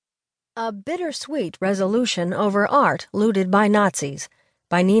A Bittersweet Resolution Over Art Looted by Nazis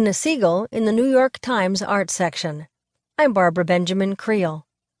by Nina Siegal in the New York Times Art section. I'm Barbara Benjamin Creel.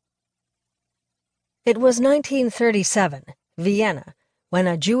 It was 1937, Vienna, when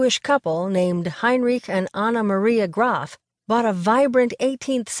a Jewish couple named Heinrich and Anna Maria Graf bought a vibrant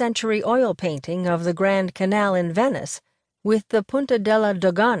 18th-century oil painting of the Grand Canal in Venice with the Punta della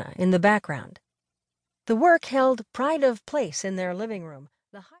Dogana in the background. The work held pride of place in their living room.